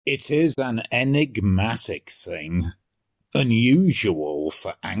It is an enigmatic thing, unusual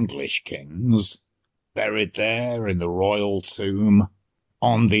for English kings, buried there in the royal tomb,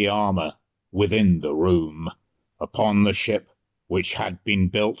 on the armour within the room, upon the ship which had been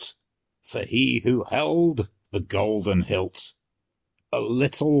built for he who held the golden hilt. A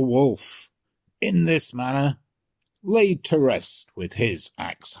little wolf, in this manner, laid to rest with his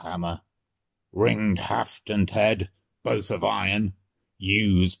axe-hammer, ringed haft and head, both of iron,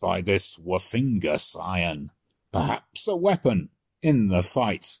 used by this Waffinger scion, perhaps a weapon in the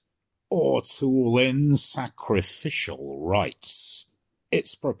fight, or tool in sacrificial rites.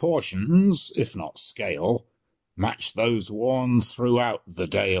 Its proportions, if not scale, match those worn throughout the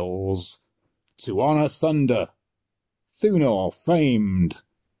dales, to honour thunder, Thunor famed,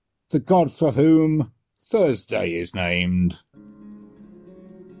 the god for whom Thursday is named.